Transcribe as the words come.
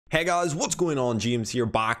Hey guys, what's going on? James here,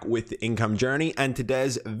 back with the income journey, and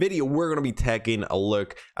today's video we're going to be taking a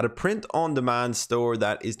look at a print on demand store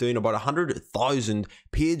that is doing about 100,000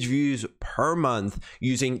 page views per month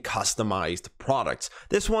using customized products.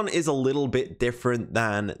 This one is a little bit different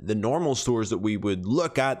than the normal stores that we would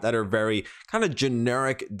look at that are very kind of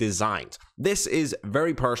generic designs. This is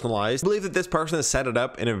very personalized. I believe that this person has set it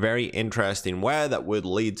up in a very interesting way that would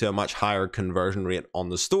lead to a much higher conversion rate on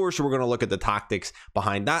the store. So we're going to look at the tactics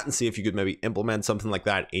behind that and see if you could maybe implement something like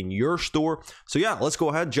that in your store. So yeah, let's go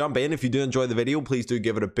ahead, jump in. If you do enjoy the video, please do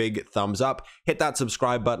give it a big thumbs up. Hit that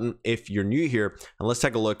subscribe button if you're new here, and let's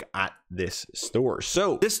take a look at this store.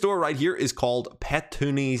 So this store right here is called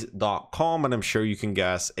pettoonies.com, and I'm sure you can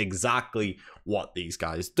guess exactly what these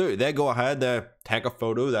guys do. They go ahead, they take a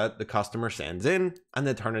photo that the customer sends in and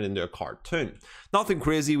they turn it into a cartoon. Nothing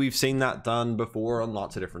crazy. We've seen that done before on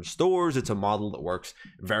lots of different stores. It's a model that works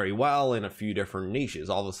very well in a few different niches.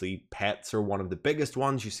 Obviously, pets are one of the biggest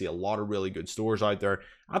ones. You see a lot of really good stores out there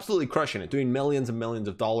absolutely crushing it, doing millions and millions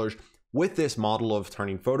of dollars with this model of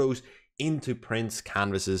turning photos into prints,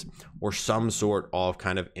 canvases, or some sort of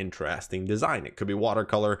kind of interesting design. It could be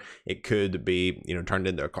watercolor, it could be, turned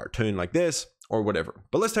into a cartoon like this, or whatever.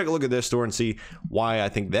 But let's take a look at this store and see why I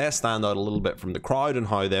think they stand out a little bit from the crowd and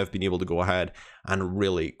how they've been able to go ahead and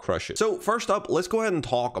really crush it. So first up, let's go ahead and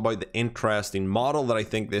talk about the interesting model that I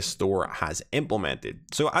think this store has implemented.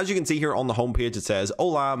 So as you can see here on the homepage, it says,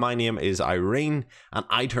 "Hola, my name is Irene, and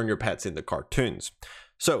I turn your pets into cartoons."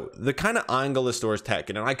 So the kind of angle the store is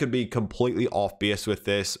taking, and I could be completely off base with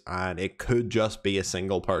this, and it could just be a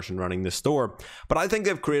single person running the store, but I think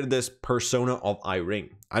they've created this persona of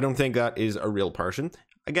Irene. I don't think that is a real person.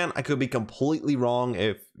 Again, I could be completely wrong.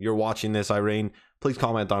 If you're watching this, Irene, please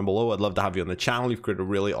comment down below. I'd love to have you on the channel. You've created a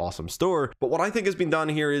really awesome store. But what I think has been done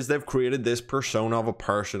here is they've created this persona of a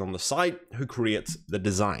person on the site who creates the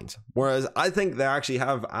designs. Whereas I think they actually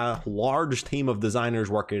have a large team of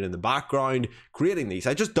designers working in the background creating these.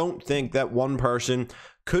 I just don't think that one person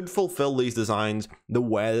could fulfill these designs the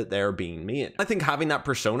way that they're being made. I think having that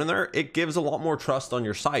persona there, it gives a lot more trust on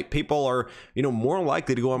your site. People are, more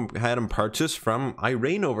likely to go ahead and purchase from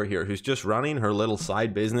Irene over here, who's just running her little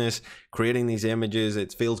side business, creating these images.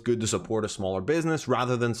 It feels good to support a smaller business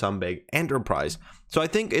rather than some big enterprise. So I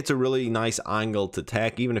think it's a really nice angle to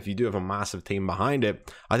take, even if you do have a massive team behind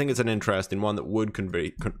it. I think it's an interesting one that would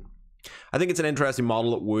I think it's an interesting model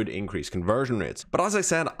that would increase conversion rates. But as I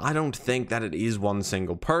said, I don't think that it is one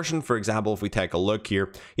single person. For example, if we take a look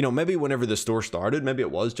here, maybe whenever the store started, maybe it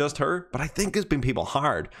was just her, but I think there's been people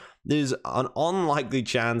hired. There's an unlikely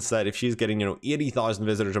chance that if she's getting, 80,000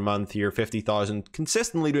 visitors a month here, 50,000,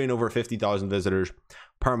 consistently doing over 50,000 visitors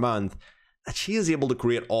per month, that she is able to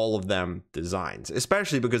create all of them designs,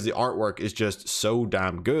 especially because the artwork is just so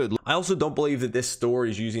damn good. I also don't believe that this store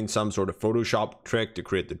is using some sort of Photoshop trick to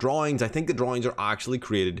create the drawings. I think the drawings are actually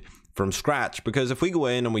created from scratch, because if we go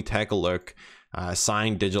in and we take a look,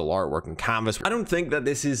 signed digital artwork and canvas, I don't think that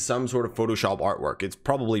this is some sort of Photoshop artwork. It's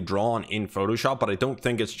probably drawn in Photoshop, but I don't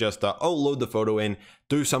think it's just load the photo in,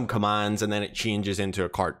 do some commands, and then it changes into a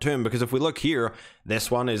cartoon. Because if we look here, this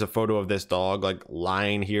one is a photo of this dog, like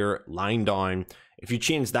lying here, lying down. If you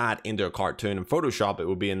change that into a cartoon in Photoshop, it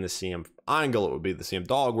would be in the same angle, it would be the same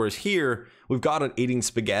dog. Whereas here, we've got it eating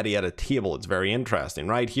spaghetti at a table. It's very interesting.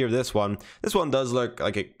 Right here, this one does look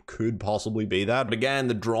like it could possibly be that. But again,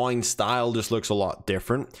 the drawing style just looks a lot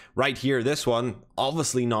different. Right here, this one,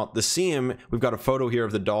 obviously not the same. We've got a photo here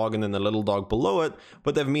of the dog and then the little dog below it,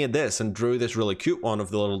 but they've made this and drew this really cute one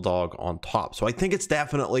of the little dog on top. So I think it's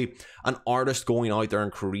definitely an artist going out there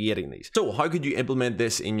and creating these. So how could you implement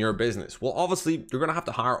this in your business? Well, obviously, you're going to have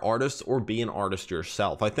to hire artists or be an artist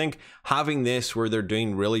yourself. I think having this where they're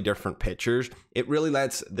doing really different pictures, it really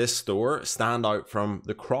lets this store stand out from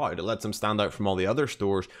the crowd. It lets them stand out from all the other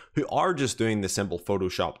stores who are just doing the simple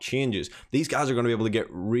Photoshop changes. These guys are going to be able to get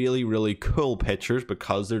really, really cool pictures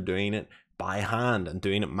because they're doing it by hand and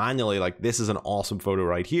doing it manually. Like, this is an awesome photo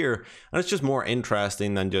right here, and it's just more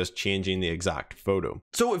interesting than just changing the exact photo.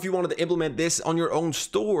 So if you wanted to implement this on your own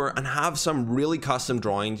store and have some really custom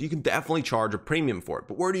drawings, you can definitely charge a premium for it.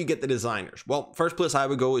 But where do you get the designers? Well, first place I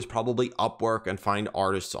would go is probably Upwork and find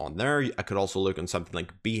artists on there. I could also look on something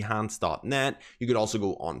like Behance.net. You could also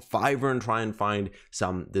go on Fiverr and try and find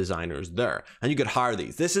some designers there, and you could hire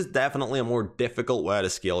these. This is definitely a more difficult way to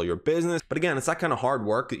scale your business, but again, it's that kind of hard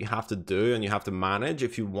work that you have to do and you have to manage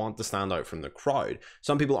if you want to stand out from the crowd.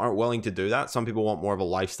 Some people aren't willing to do that. Some people want more of a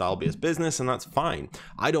lifestyle based business, and that's fine.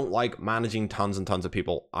 I don't like managing tons and tons of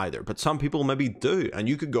people either, but some people maybe do, and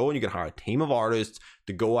you could go and you could hire a team of artists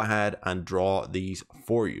to go ahead and draw these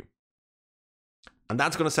for you. And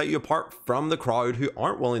that's going to set you apart from the crowd who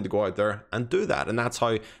aren't willing to go out there and do that. And that's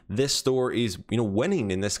how this store is,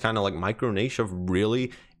 winning in this kind of like micro niche of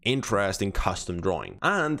really interesting custom drawing.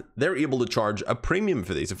 And they're able to charge a premium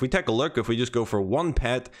for these. If we take a look, if we just go for one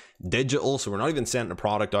pet digital, so we're not even sending a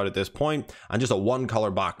product out at this point, and just a one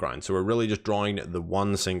color background, so we're really just drawing the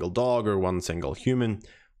one single dog or one single human,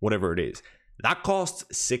 whatever it is, that costs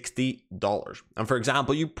 $60. And for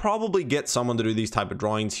example, you probably get someone to do these type of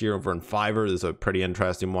drawings here over in Fiverr. There's a pretty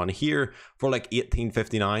interesting one here for like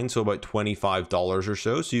 $18.59, so about $25 or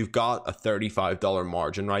so. So you've got a $35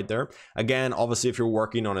 margin right there. Again, obviously, if you're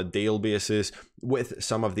working on a deal basis with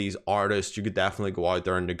some of these artists, you could definitely go out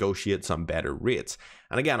there and negotiate some better rates.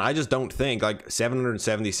 And again, I just don't think, like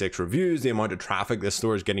 776 reviews, the amount of traffic this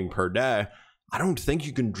store is getting per day, I don't think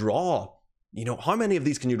you can draw, how many of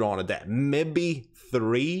these can you draw on a day? Maybe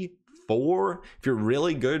 3, 4. If you're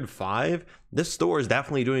really good, 5. This store is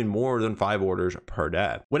definitely doing more than 5 orders per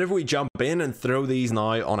day. Whenever we jump in and throw these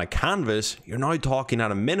now on a canvas, you're now talking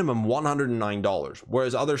at a minimum $109,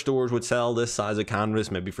 whereas other stores would sell this size of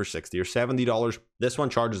canvas maybe for $60 or $70. This one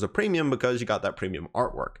charges a premium because you got that premium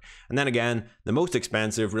artwork. And then again, the most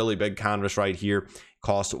expensive, really big canvas right here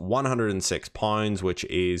costs £106, which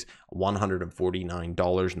is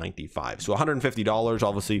 $149.95. So $150,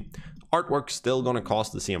 obviously, artwork's still going to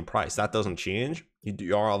cost the same price. That doesn't change.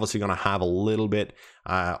 You are obviously going to have a little bit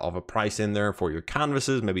of a price in there for your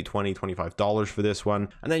canvases, maybe $20, $25 for this one.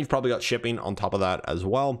 And then you've probably got shipping on top of that as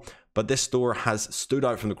well. But this store has stood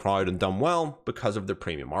out from the crowd and done well because of their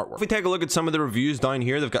premium artwork. If we take a look at some of the reviews down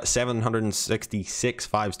here, they've got 766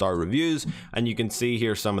 5-star reviews, and you can see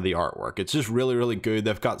here some of the artwork. It's just really, really good.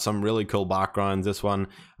 They've got some really cool backgrounds. This one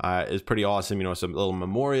is pretty awesome. Some little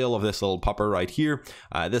memorial of this little pupper right here.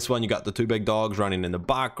 This one, you got the 2 big dogs running in the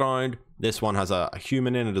background. This one has a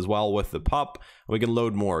human in it as well with the pup. We can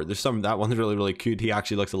load more. There's that one's really, really cute. He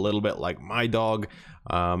actually looks a little bit like my dog.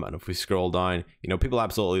 And if we scroll down, people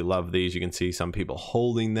absolutely love these. You can see some people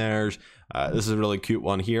holding theirs. This is a really cute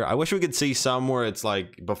one here. I wish we could see some where it's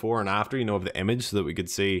like before and after, of the image, so that we could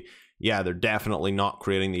see, yeah, they're definitely not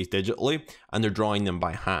creating these digitally and they're drawing them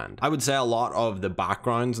by hand. I would say a lot of the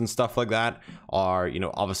backgrounds and stuff like that are,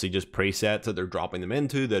 obviously just presets that they're dropping them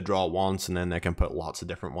into. They draw once and then they can put lots of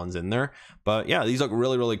different ones in there. But yeah, these look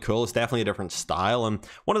really, really cool. It's definitely a different style. And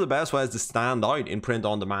one of the best ways to stand out in print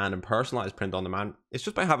on demand and personalized print on demand is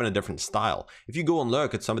just by having a different style. If you go and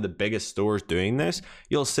look at some of the biggest stores doing this,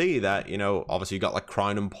 you'll see that, obviously you got like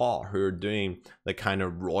Crown and Paw who are doing the kind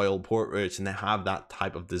of royal portraits, and they have that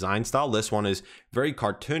type of design style. This one is very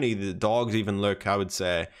cartoony. The dogs even look, I would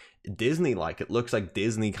say, Disney-like. It looks like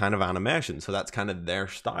Disney kind of animation, so that's kind of their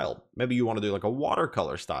style. Maybe you want to do like a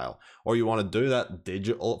watercolor style, or you want to do that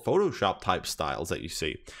digital Photoshop type styles that you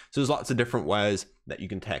see. So there's lots of different ways that you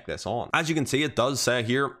can take this on. As you can see, it does say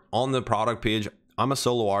here on the product page, I'm a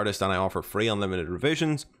solo artist and I offer free unlimited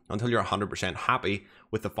revisions until you're 100% happy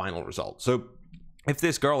with the final result. So if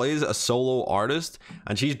this girl is a solo artist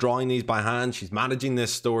and she's drawing these by hand, she's managing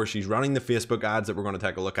this store, she's running the Facebook ads that we're going to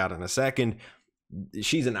take a look at in a second,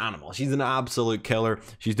 she's an animal. She's an absolute killer.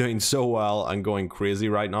 She's doing so well and going crazy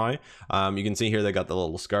right now. You can see here they got the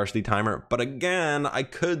little scarcity timer. But again, I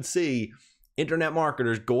could see internet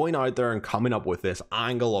marketers going out there and coming up with this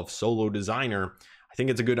angle of solo designer. I think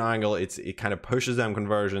it's a good angle. It kind of pushes them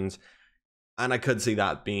conversions. And I could see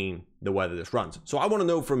that being the way that this runs. So I want to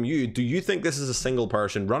know from you, do you think this is a single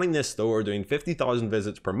person running this store doing 50,000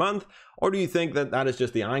 visits per month? Or do you think that that is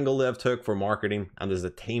just the angle they've took for marketing and there's a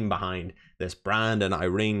team behind this brand and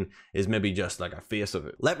Irene is maybe just like a face of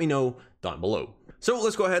it? Let me know down below. So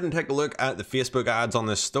let's go ahead and take a look at the Facebook ads on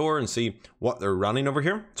this store and see what they're running over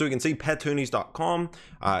here. So we can see pettoonies.com,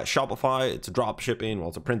 Shopify, it's a drop shipping, well,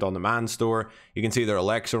 it's a print on demand store. You can see their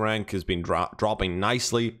Alexa rank has been dropping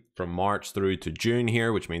nicely from March through to June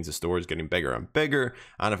here, which means the store is getting bigger and bigger.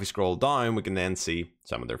 And if we scroll down, we can then see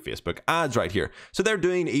some of their Facebook ads right here. So they're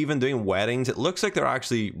even doing weddings. It looks like they're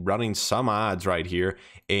actually running some ads right here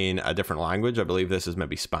in a different language. I believe this is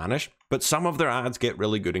maybe Spanish, but some of their ads get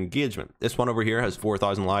really good engagement. This one over here has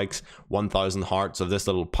 4,000 likes, 1,000 hearts of this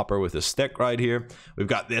little pupper with a stick right here. We've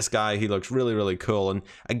got this guy. He looks really, really cool. And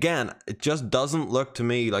again, it just doesn't look to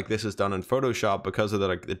me like this is done in Photoshop because of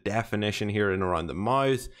the definition here and around the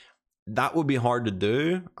mouth. That would be hard to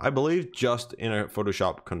do, I believe, just in a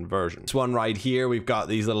Photoshop conversion. This one right here, we've got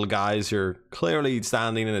these little guys who are clearly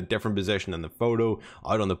standing in a different position in the photo,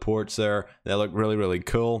 out on the porch there. They look really, really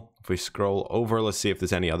cool. If we scroll over, let's see if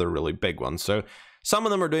there's any other really big ones. So some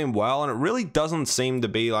of them are doing well, and it really doesn't seem to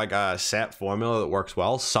be like a set formula that works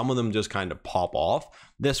well. Some of them just kind of pop off.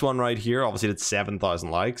 This one right here obviously did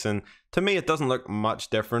 7,000 likes, and to me it doesn't look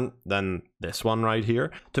much different than this one right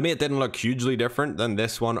here. To me it didn't look hugely different than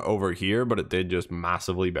this one over here, but it did just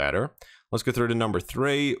massively better. Let's go through to number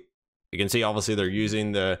 3. You can see obviously they're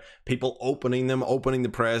using the people opening the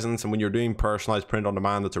presents, and when you're doing personalized print on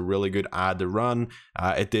demand, that's a really good ad to run.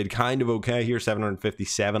 It did kind of okay here,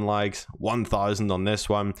 757 likes, 1,000 on this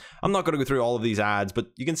one. I'm not going to go through all of these ads, but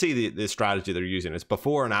you can see the strategy they're using. It's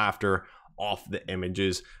before and after off the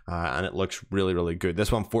images, and it looks really, really good.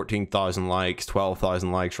 This one, 14,000 likes,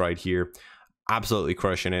 12,000 likes right here. Absolutely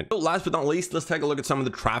crushing it. So last but not least, let's take a look at some of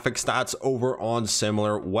the traffic stats over on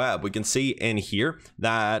SimilarWeb. We can see in here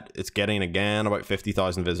that it's getting, again, about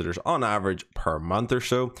 50,000 visitors on average per month or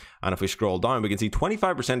so. And if we scroll down, we can see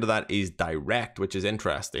 25% of that is direct, which is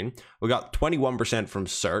interesting. We got 21% from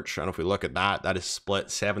search, and if we look at that, that is split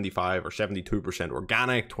 75 or 72%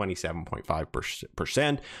 organic,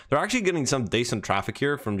 27.5%. They're actually getting some decent traffic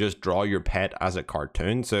here from just draw your pet as a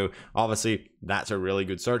cartoon. So obviously that's a really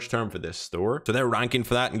good search term for this store. So they're ranking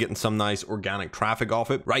for that and getting some nice organic traffic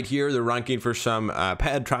off it. Right here, they're ranking for some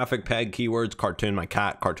PED traffic, PED keywords, cartoon my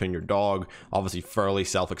cat, cartoon your dog. Obviously fairly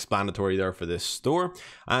self-explanatory there for this store.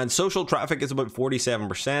 And social traffic is about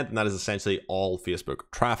 47%, and that is essentially all Facebook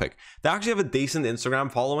traffic. They actually have a decent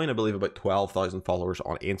Instagram following. I believe about 12,000 followers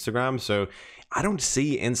on Instagram. So I don't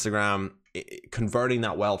see Instagram converting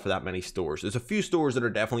that well for that many stores. There's a few stores that are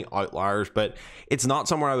definitely outliers, but it's not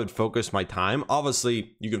somewhere I would focus my time.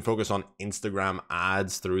 Obviously, you can focus on Instagram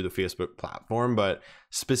ads through the Facebook platform, but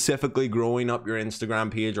specifically growing up your Instagram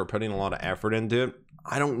page or putting a lot of effort into it,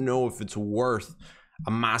 I don't know if it's worth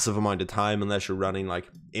a massive amount of time unless you're running like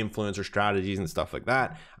influencer strategies and stuff like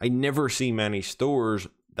that. I never see many stores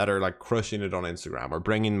that are like crushing it on Instagram or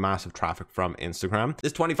bringing massive traffic from Instagram.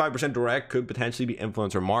 This 25% direct could potentially be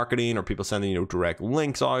influencer marketing, or people sending, direct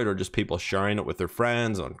links out, or just people sharing it with their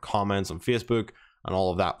friends on comments on Facebook and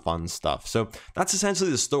all of that fun stuff. So that's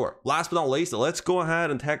essentially the store. Last but not least, let's go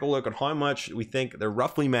ahead and take a look at how much we think they're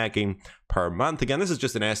roughly making per month. Again, this is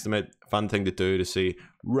just an estimate, fun thing to do to see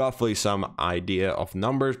roughly some idea of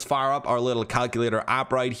numbers. Let's fire up our little calculator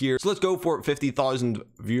app right here. So let's go for 50,000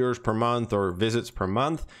 viewers per month or visits per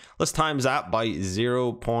month. Let's times that by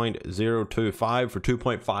 0.025 for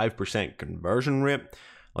 2.5% conversion rate.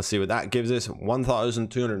 Let's see what that gives us,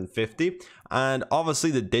 1,250. And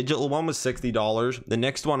obviously the digital one was $60. The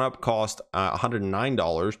next one up cost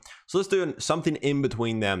 $109. So let's do something in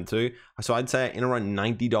between them two. So I'd say in around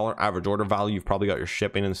 $90 average order value. You've probably got your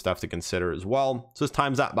shipping and stuff to consider as well. So let's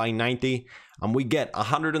times that by 90, and we get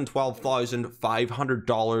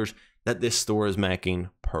 $112,500 that this store is making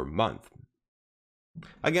per month.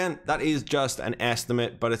 Again, that is just an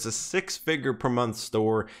estimate, but it's a 6-figure per month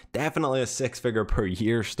store, definitely a 6-figure per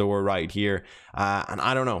year store right here. And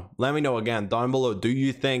I don't know, let me know again down below, do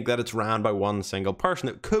you think that it's ran by one single person?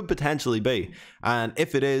 It could potentially be, and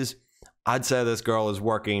if it is, I'd say this girl is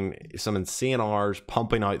working some insane hours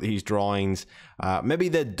pumping out these drawings. Maybe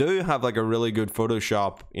they do have like a really good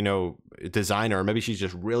Photoshop, designer. Maybe she's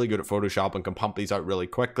just really good at Photoshop and can pump these out really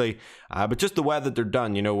quickly. But just the way that they're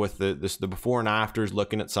done, with the before and afters,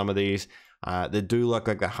 looking at some of these, they do look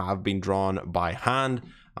like they have been drawn by hand.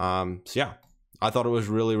 So yeah, I thought it was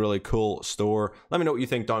really, really cool store. Let me know what you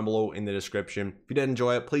think down below in the description. If you did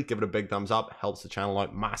enjoy it, please give it a big thumbs up. Helps the channel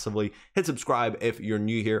out massively. Hit subscribe if you're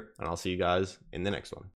new here, and I'll see you guys in the next one.